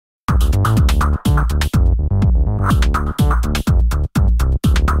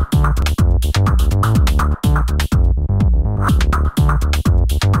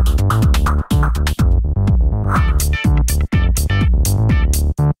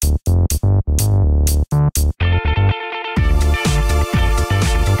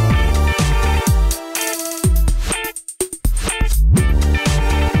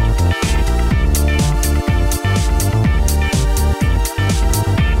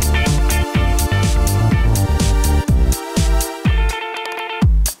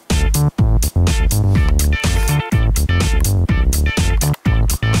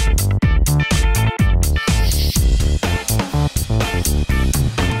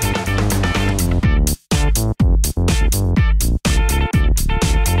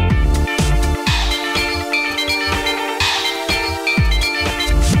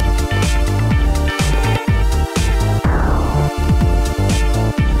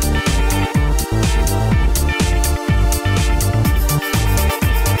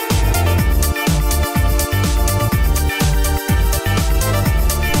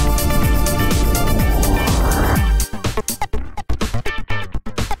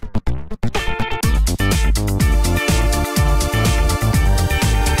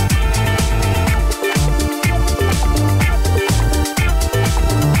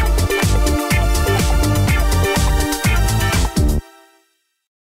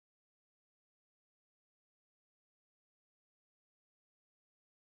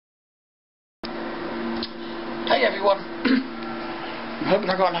Hey everyone, I'm hoping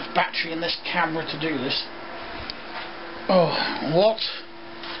I've got enough battery in this camera to do this. Oh, what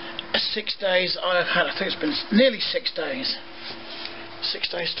 6 days I've had. I think it's been nearly 6 days. 6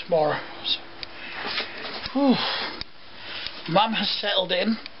 days tomorrow. So, Mum has settled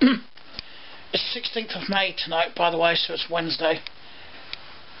in. It's 16th of May tonight, by the way, so it's Wednesday.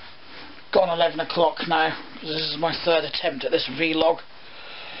 Gone 11 o'clock now, because this is my third attempt at this vlog.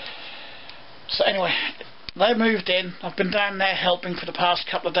 So anyway, they moved in. I've been down there helping for the past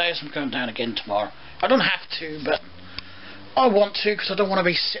couple of days. I'm going down again tomorrow. I don't have to, but I want to, because I don't want to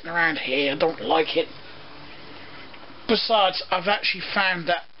be sitting around here. I don't like it. Besides, I've actually found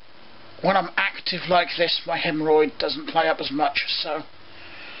that when I'm active like this, my hemorrhoid doesn't play up as much. So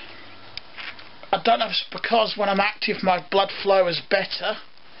I don't know if it's because when I'm active my blood flow is better,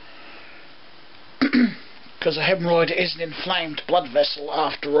 because a hemorrhoid is an inflamed blood vessel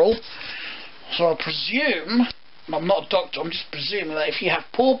after all. So I presume, and I'm not a doctor, I'm just presuming that if you have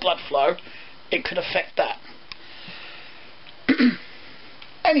poor blood flow, it could affect that.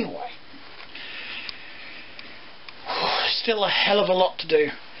 Anyway, still a hell of a lot to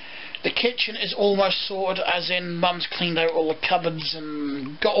do. The kitchen is almost sorted, as in Mum's cleaned out all the cupboards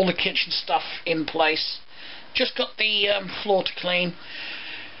and got all the kitchen stuff in place. Just got the floor to clean.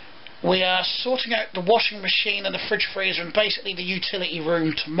 We are sorting out the washing machine and the fridge freezer and basically the utility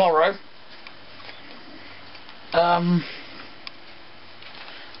room tomorrow. Because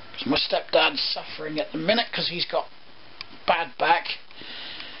my stepdad's suffering at the minute because he's got bad back.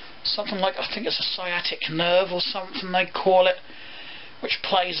 Something like, I think it's a sciatic nerve or something they call it, which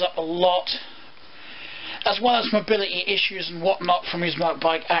plays up a lot, as well as mobility issues and whatnot from his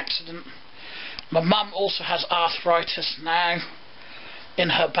motorbike accident. My mum also has arthritis now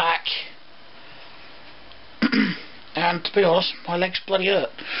in her back, and to be honest, my legs bloody hurt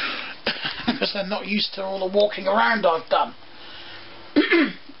because they're not used to all the walking around I've done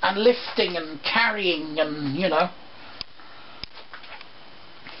and lifting and carrying and, you know.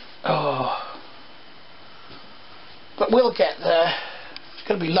 Oh, but we'll get there. It's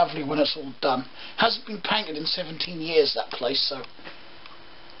going to be lovely when it's all done. Hasn't been painted in 17 years, that place, so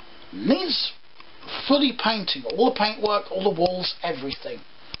needs fully painting. All the paintwork, all the walls, everything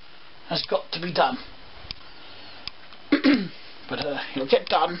has got to be done. But it'll get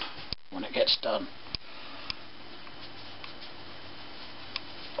done when it gets done.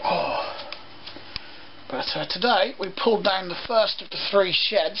 Oh. But today we pulled down the first of the 3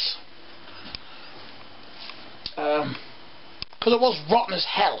 sheds, because it was rotten as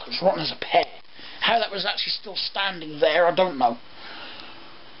hell. It was rotten as a pear. How that was actually still standing there, I don't know.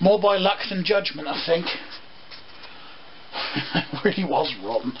 More by luck than judgment, I think. It really was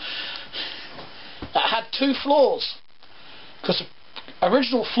rotten. It had 2 floors, because the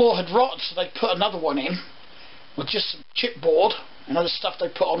original floor had rotted, so they put another one in with just some chipboard and other stuff they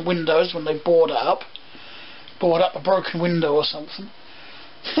put on windows when they board it up. Board up a broken window or something.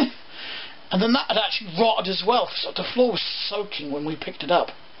 And then that had actually rotted as well, so the floor was soaking when we picked it up.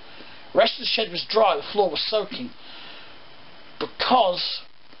 The rest of the shed was dry, the floor was soaking, because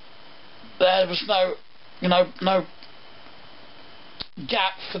there was no, you know, no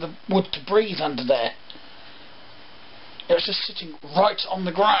gap for the wood to breathe under there. It was just sitting right on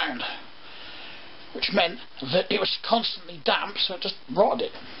the ground, which meant that it was constantly damp, so it just rotted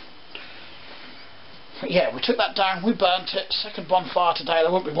it. But yeah, we took that down, we burnt it. Second bonfire today.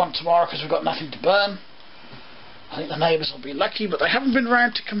 There won't be one tomorrow because we've got nothing to burn. I think the neighbours will be lucky, but they haven't been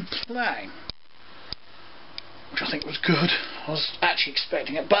round to complain, which I think was good. I was actually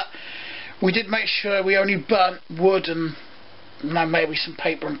expecting it, but we did make sure we only burnt wood and, you know, maybe some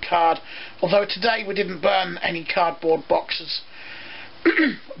paper and card. Although today we didn't burn any cardboard boxes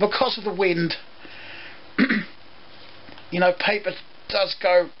because of the wind. You know, paper does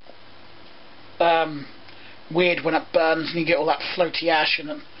go weird when it burns and you get all that floaty ash in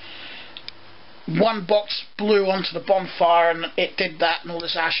it. One box blew onto the bonfire and it did that, and all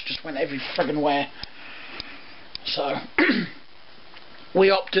this ash just went every friggin' where. So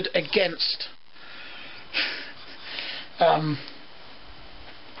we opted against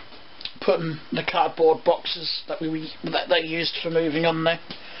putting the cardboard boxes that they used for moving on there.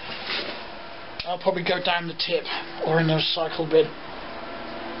 I'll probably go down the tip or in the recycle bin.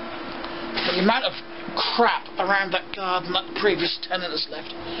 But the amount of crap around that garden that the previous tenant has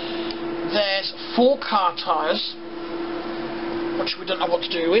left. There's 4 car tyres, which we don't know what to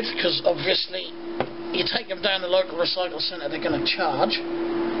do with, because obviously you take them down the local recycle centre, they're going to charge.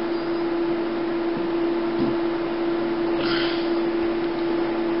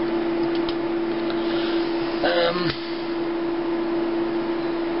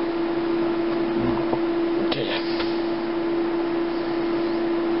 Dear.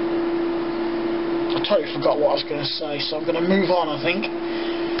 totally forgot what I was going to say, so I'm going to move on, I think.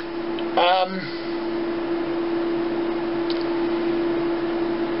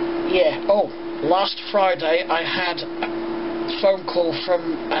 Yeah, oh, last Friday I had a phone call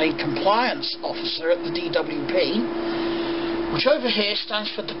from a compliance officer at the DWP, which over here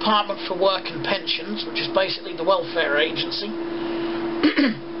stands for Department for Work and Pensions, which is basically the welfare agency.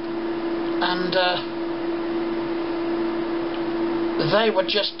 And they were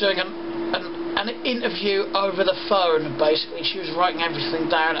just doing an interview over the phone, basically. She was writing everything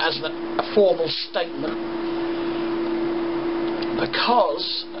down as a formal statement,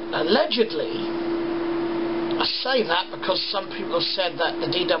 because allegedly, I say that because some people have said that the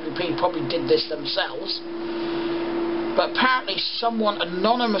DWP probably did this themselves, but apparently someone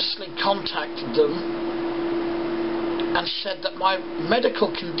anonymously contacted them and said that my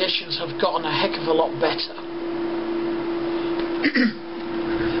medical conditions have gotten a heck of a lot better.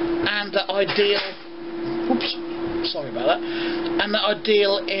 And that I deal, oops, sorry about that, and that I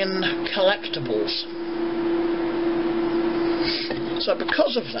deal in collectibles. So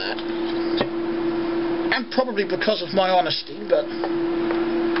because of that, and probably because of my honesty, but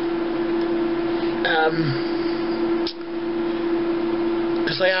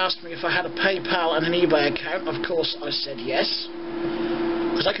because they asked me if I had a PayPal and an eBay account, of course I said yes.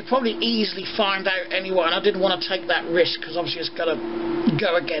 Because I could probably easily find out anyway, and I didn't want to take that risk, because obviously it's got to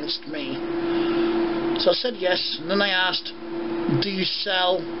go against me. So I said yes, and then they asked, do you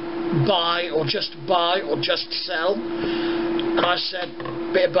sell, buy, or just sell? And I said,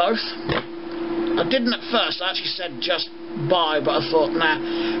 bit of both. I didn't at first, I actually said just buy, but I thought, nah,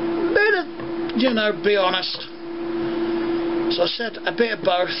 better, be honest. So I said a bit of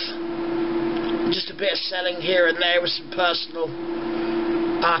both, just a bit of selling here and there with some personal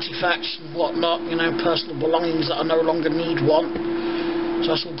artifacts and whatnot, personal belongings that I no longer want. So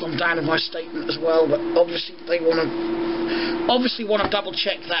that's all gone down in my statement as well, but obviously they want to double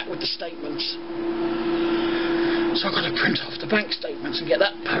check that with the statements. So I've got to print off the bank statements and get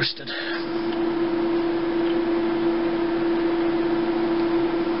that posted.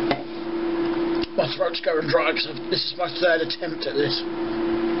 My throat's going dry because this is my third attempt at this.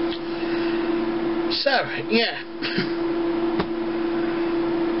 So, yeah.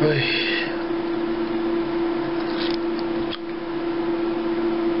 I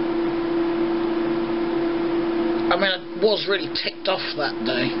mean, I was really ticked off that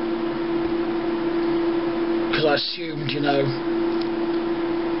day, because I assumed,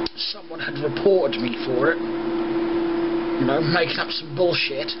 someone had reported me for it, making up some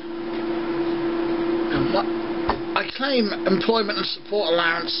bullshit. And I claim employment and support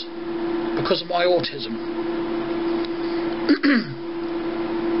allowance because of my autism.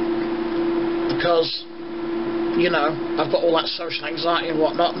 Because, I've got all that social anxiety and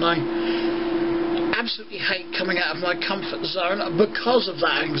whatnot, and I absolutely hate coming out of my comfort zone because of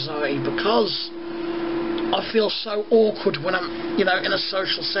that anxiety, because I feel so awkward when I'm, in a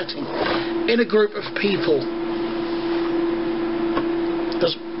social setting, in a group of people.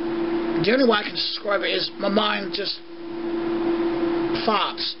 Because the only way I can describe it is my mind just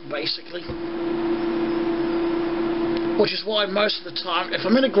farts, basically. Which is why most of the time, if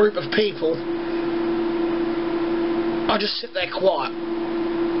I'm in a group of people, I just sit there quiet.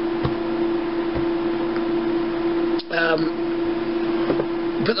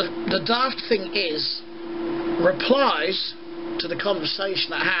 But the daft thing is, replies to the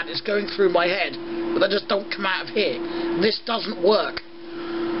conversation I had is going through my head, but they just don't come out of here. This doesn't work,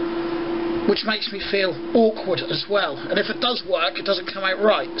 which makes me feel awkward as well. And if it does work, it doesn't come out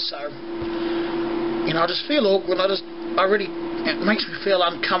right. So, I just feel awkward. It makes me feel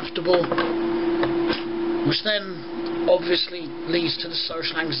uncomfortable, which then obviously leads to the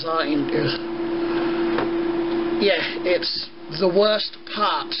social anxiety. And yeah, it's the worst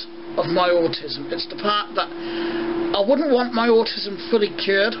part of my autism. It's the part that I wouldn't want my autism fully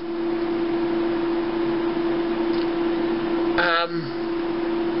cured.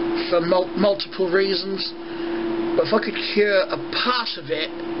 For multiple reasons. But if I could cure a part of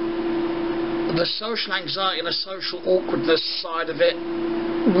it, the social anxiety and the social awkwardness side of it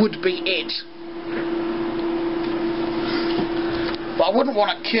would be it. But I wouldn't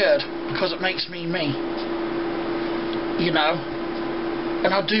want it cured because it makes me me.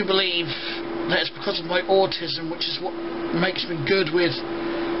 And I do believe that it's because of my autism, which is what makes me good with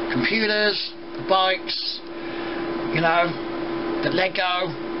computers, the bikes, the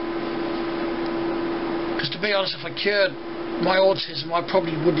Lego. Because to be honest, if I cured my autism, I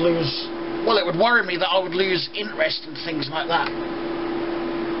probably would lose, well, it would worry me that I would lose interest in things like that,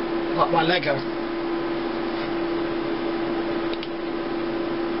 like my Lego.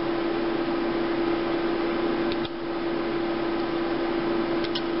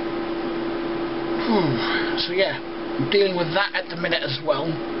 So yeah, I'm dealing with that at the minute as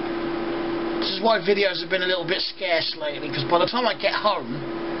well. This is why videos have been a little bit scarce lately, because by the time I get home,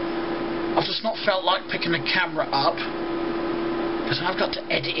 I've just not felt like picking the camera up, because I've got to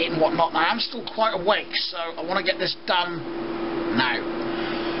edit it and whatnot. Now, I'm still quite awake, so I want to get this done now.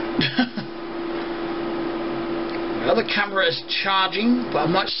 The other camera is charging, but I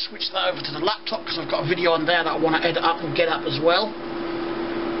might switch that over to the laptop, because I've got a video on there that I want to edit up and get up as well.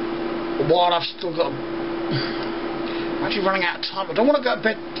 But while I've still got... I'm actually running out of time. I don't want to go to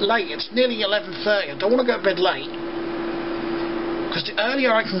bed late. It's nearly 11:30. I don't want to go to bed late, because the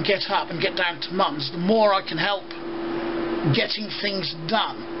earlier I can get up and get down to Mum's, the more I can help getting things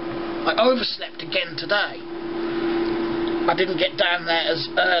done. I overslept again today. I didn't get down there as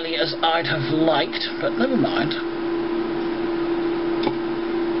early as I'd have liked, but never mind.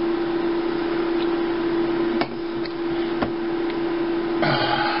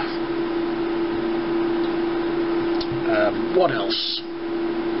 What else?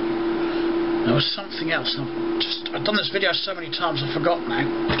 There was something else. I've done this video so many times I've forgotten now,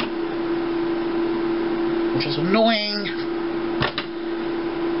 which is annoying.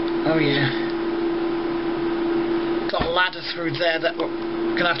 Oh yeah, got a ladder through there that we're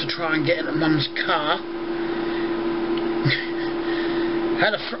gonna have to try and get into Mum's car.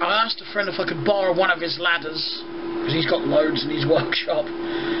 I asked a friend if I could borrow one of his ladders, because he's got loads in his workshop.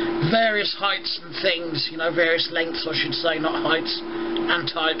 Various heights and things, you know, various lengths I should say, not heights, and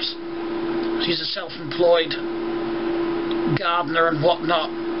types. He's a self-employed gardener and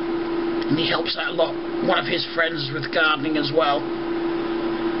whatnot, and he helps out a lot. One of his friends with gardening as well.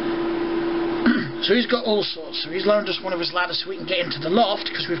 So he's got all sorts. So he's loaned us one of his ladders so we can get into the loft,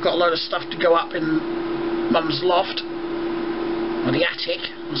 because we've got a load of stuff to go up in Mum's loft, or the attic,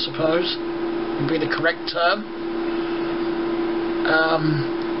 I suppose would be the correct term.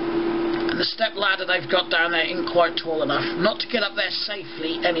 And the step ladder they've got down there isn't quite tall enough, not to get up there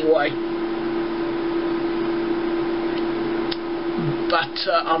safely anyway. But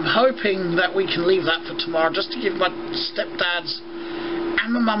I'm hoping that we can leave that for tomorrow, just to give my stepdad's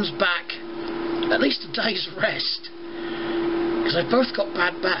and my mum's back at least a day's rest, because they've both got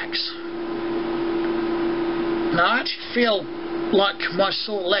bad backs. Now I actually feel like my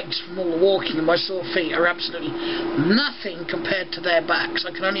sore legs from all the walking and my sore feet are absolutely nothing compared to their backs.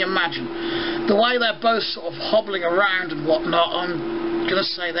 I can only imagine the way they're both sort of hobbling around and whatnot. I'm gonna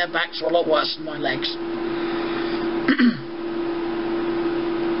say their backs are a lot worse than my legs.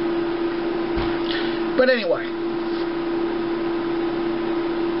 But anyway,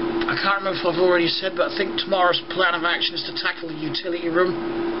 I can't remember if I've already said, but I think tomorrow's plan of action is to tackle the utility room.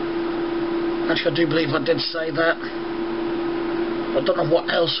 Actually, I do believe I did say that. I don't know what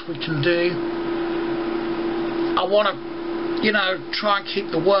else we can do. I want to, you know, try and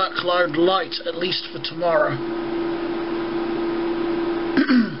keep the workload light, at least for tomorrow.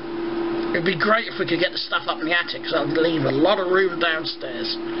 It'd be great if we could get the stuff up in the attic, because that would leave a lot of room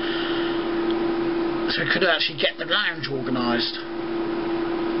downstairs. So we could actually get the lounge organised.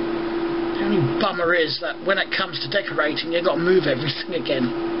 The only bummer is that when it comes to decorating, you've got to move everything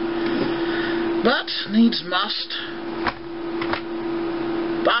again. But, needs must.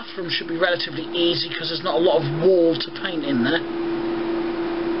 Bathroom should be relatively easy, because there's not a lot of wall to paint in there.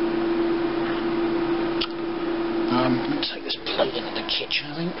 I'm going to take this plate into the kitchen,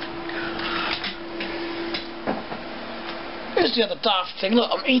 I think. Here's the other daft thing.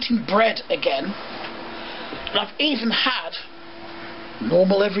 Look, I'm eating bread again. And I've even had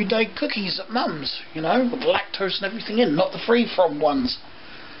normal everyday cookies at Mum's, you know, with lactose and everything in, not the free-from ones.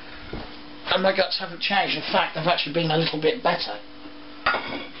 And my guts haven't changed. In fact, they've actually been a little bit better.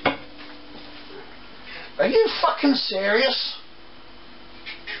 Are you fucking serious?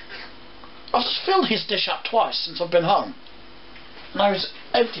 I've just filled his dish up twice since I've been home. And I was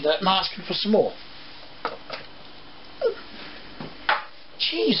emptied it and asking for some more.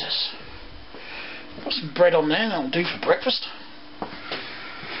 Jesus. Got some bread on there, that'll do for breakfast.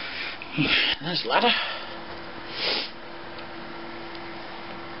 There's the ladder.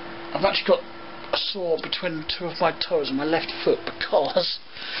 I've actually got a sore between two of my toes on my left foot, because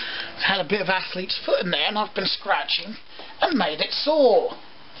I've had a bit of athlete's foot in there and I've been scratching and made it sore.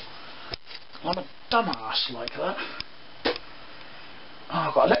 I'm a dumbass like that. Oh,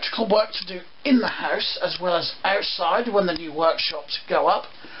 I've got electrical work to do in the house as well as outside when the new workshops go up.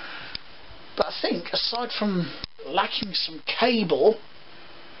 But I think, aside from lacking some cable,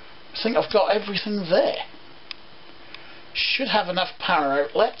 I think I've got everything there. Should have enough power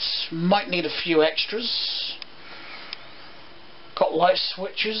outlets, might need a few extras. Got light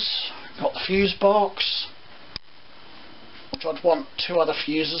switches, got the fuse box, which I'd want 2 other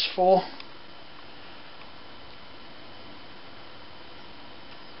fuses for.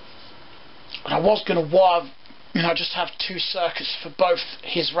 was going to wire, just have 2 circuits for both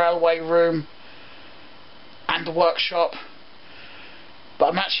his railway room and the workshop, but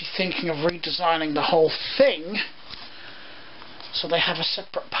I'm actually thinking of redesigning the whole thing so they have a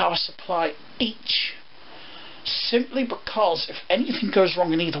separate power supply each, simply because if anything goes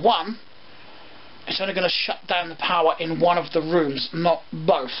wrong in either one, it's only going to shut down the power in one of the rooms, not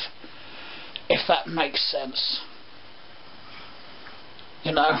both, if that makes sense.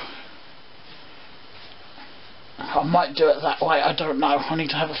 I might do it that way, I don't know. I need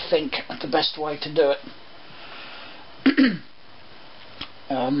to have a think of the best way to do it.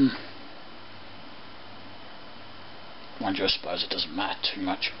 Mind you, I suppose it doesn't matter too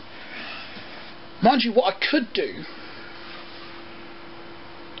much. Mind you, what I could do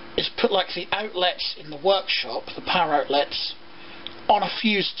is put like the outlets in the workshop, the power outlets, on a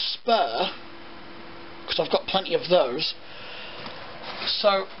fused spur, because I've got plenty of those.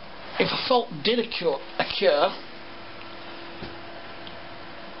 So if a fault did occur,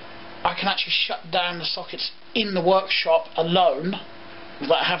 I can actually shut down the sockets in the workshop alone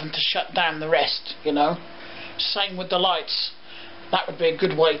without having to shut down the rest, Same with the lights. That would be a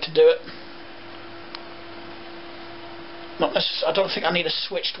good way to do it. Not necessarily, I don't think I need a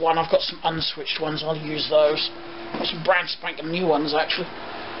switched one. I've got some unswitched ones. I'll use those. I've got some brand spanking new ones actually,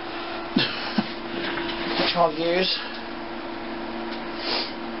 which I'll use.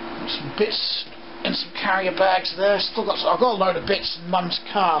 Some bits and some carrier bags there. I've got a load of bits in Mum's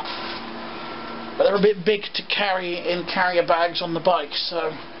car, but they're a bit big to carry in carrier bags on the bike.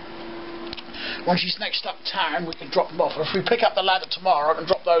 So when she's next up town, we can drop them off. Or if we pick up the ladder tomorrow, I can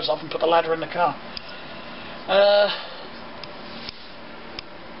drop those off and put the ladder in the car.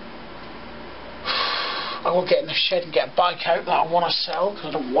 I will get in the shed and get a bike out that I want to sell because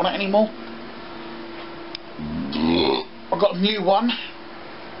I don't want it anymore. I've got a new one,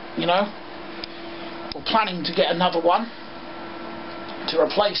 We're planning to get another one to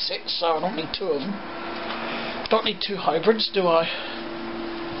replace it, so I don't need 2 of them. Don't need 2 hybrids, do I?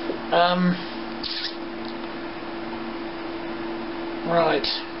 Right.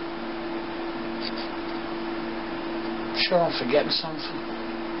 I'm sure I'm forgetting something.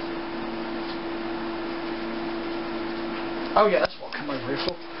 Oh yeah, that's what I come over here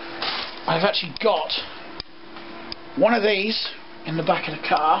for. I've actually got one of these in the back of the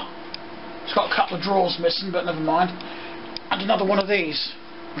car. It's got a couple of drawers missing, but never mind. And another one of these,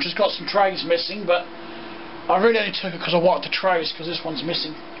 which has got some trays missing, but I really only took it because I wanted the trays, because this one's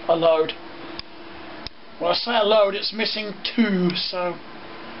missing a load. When I say a load, it's missing 2, so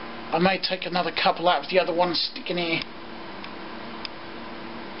I may take another couple out of the other one sticking here.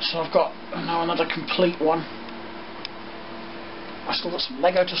 So I've got now another complete one. I still got some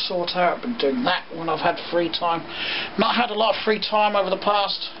Lego to sort out. I've been doing that when I've had free time. Not had a lot of free time over the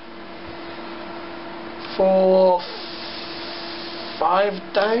past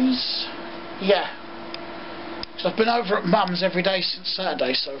 5 days. Yeah. So I've been over at Mum's every day since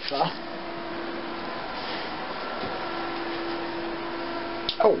Saturday so far.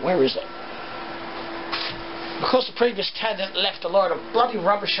 Oh, where is it? Because the previous tenant left a load of bloody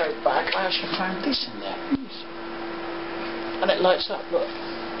rubbish out back, I actually found this in there. And it lights up, look.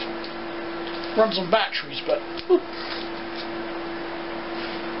 Runs on batteries, but I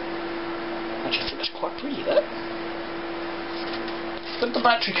actually think it's quite pretty, that. But the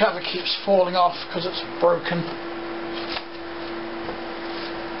battery cover keeps falling off because it's broken.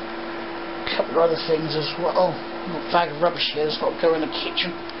 A couple of other things as well. Oh, a bag of rubbish here that's got to go in the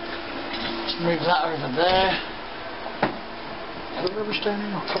kitchen. Let's move that over there. Other rubbish down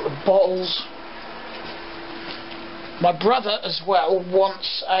here. A couple of bottles. My brother as well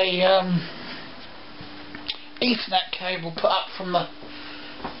wants a Ethernet cable put up from the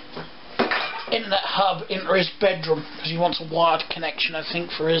internet hub into his bedroom, because he wants a wired connection, I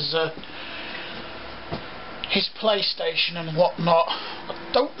think, for his PlayStation and whatnot. I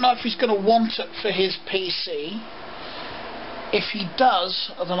don't know if he's going to want it for his PC. If he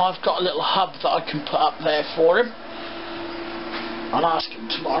does, then I've got a little hub that I can put up there for him. I'll ask him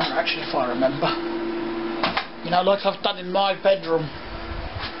tomorrow, actually, if I remember. Like I've done in my bedroom,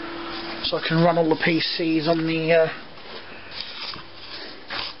 so I can run all the PCs on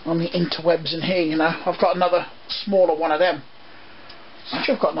the interwebs in here. I've got another smaller one of them.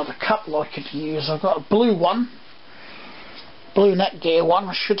 Actually, I've got another couple I could use. I've got a blue one, blue Netgear one.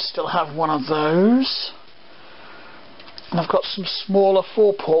 I should still have one of those. And I've got some smaller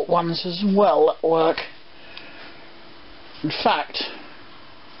 4-port ones as well at work. In fact,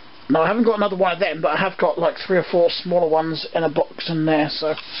 no, I haven't got another one of them, but I have got like 3 or 4 smaller ones in a box in there,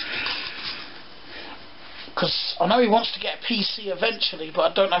 so because I know he wants to get a PC eventually,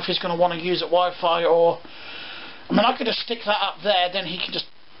 but I don't know if he's going to want to use it Wi-Fi or... I mean, I could just stick that up there, then he can just,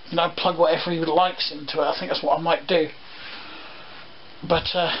 you know, plug whatever he likes into it. I think that's what I might do. But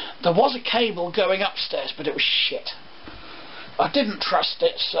there was a cable going upstairs, but it was shit. I didn't trust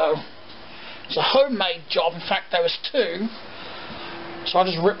it, so it's a homemade job. In fact, there was 2, so I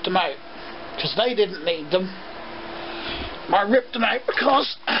just ripped them out because they didn't need them. I ripped them out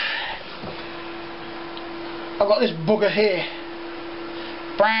because I've got this bugger here,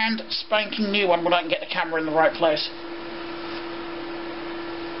 brand spanking new one when I can get the camera in the right place,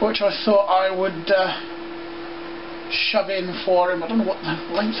 which I thought I would shove in for him. I don't know what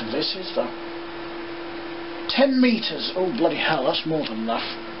the length of this is though. 10 metres. Oh bloody hell, that's more than enough.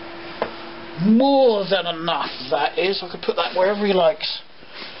 More than enough, that is. I could put that wherever he likes,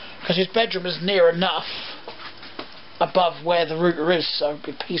 because his bedroom is near enough above where the router is, so it'd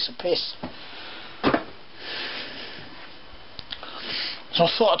be a piece of piss. So I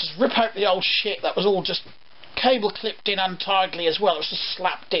thought I'd just rip out the old shit that was all just cable clipped in untidily as well. It was just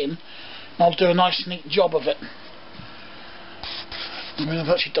slapped in, and I'll do a nice neat job of it. I mean, I've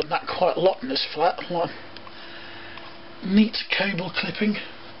actually done that quite a lot in this flat. Like neat cable clipping,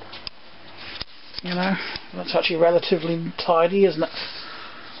 you know, that's actually relatively tidy, isn't it?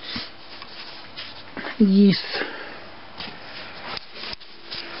 Yes.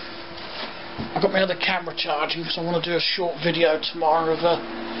 I've got my other camera charging because I want to do a short video tomorrow of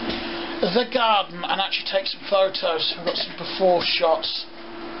the garden and actually take some photos. I've got some before shots.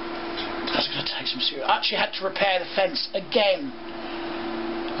 I was going to take some serious. I actually had to repair the fence again.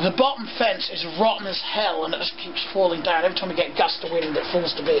 The bottom fence is rotten as hell and it just keeps falling down. Every time we get a gust of wind it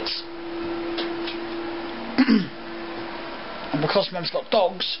falls to bits. And because Mum's got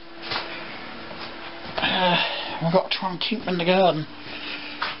dogs, we've got to try and keep them in the garden.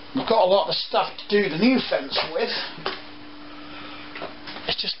 We've got a lot of stuff to do the new fence with.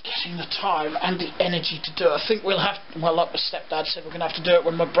 It's just getting the time and the energy to do it. I think we'll have to, well, like my stepdad said, we're going to have to do it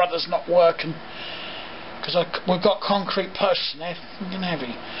when my brother's not working, because we've got concrete posts and they're fucking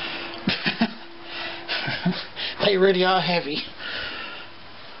heavy. They really are heavy.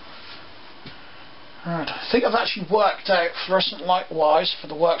 Right, I think I've actually worked out fluorescent light wise for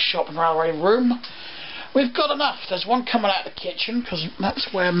the workshop and railway room. We've got enough. There's one coming out of the kitchen because that's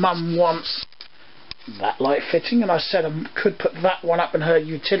where Mum wants that light fitting, and I said I could put that one up in her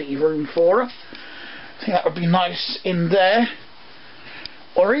utility room for her. I think that would be nice in there,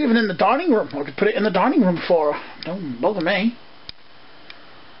 or even in the dining room. I could put it in the dining room for her. Don't bother me.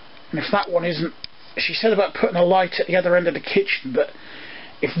 And if that one isn't, she said about putting a light at the other end of the kitchen, but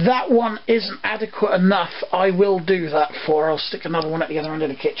if that one isn't adequate enough, I will do that for her. I'll stick another one at the other end of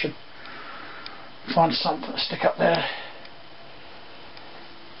the kitchen. Find something to stick up there.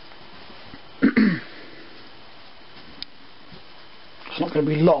 It's not going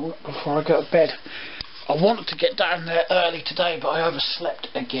to be long before I go to bed. I wanted to get down there early today, but I overslept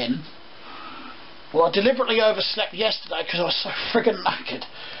again. Well, I deliberately overslept yesterday because I was so friggin' knackered.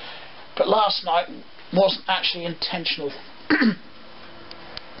 But last night wasn't actually intentional.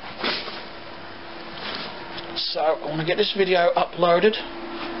 So I want to get this video uploaded,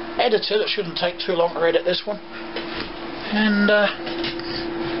 edited. It shouldn't take too long to edit this one. And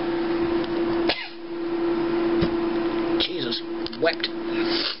Jesus, wept.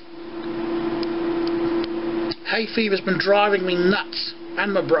 Hay fever's been driving me nuts,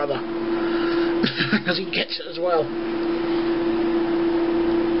 and my brother, because he gets it as well.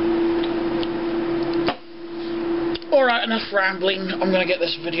 Alright, enough rambling. I'm going to get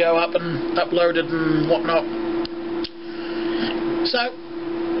this video up and uploaded and whatnot. So,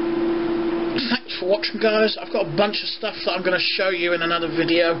 thanks for watching, guys. I've got a bunch of stuff that I'm going to show you in another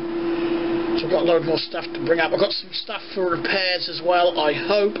video. So I've got a load more stuff to bring up. I've got some stuff for repairs as well, I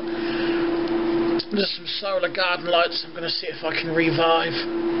hope. There's some solar garden lights I'm going to see if I can revive.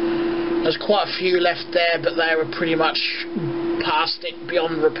 There's quite a few left there, but they were pretty much past it,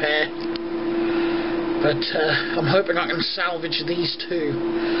 beyond repair. But I'm hoping I can salvage these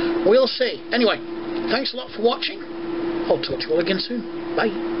two. We'll see. Anyway, thanks a lot for watching. I'll talk to you all again soon.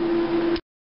 Bye.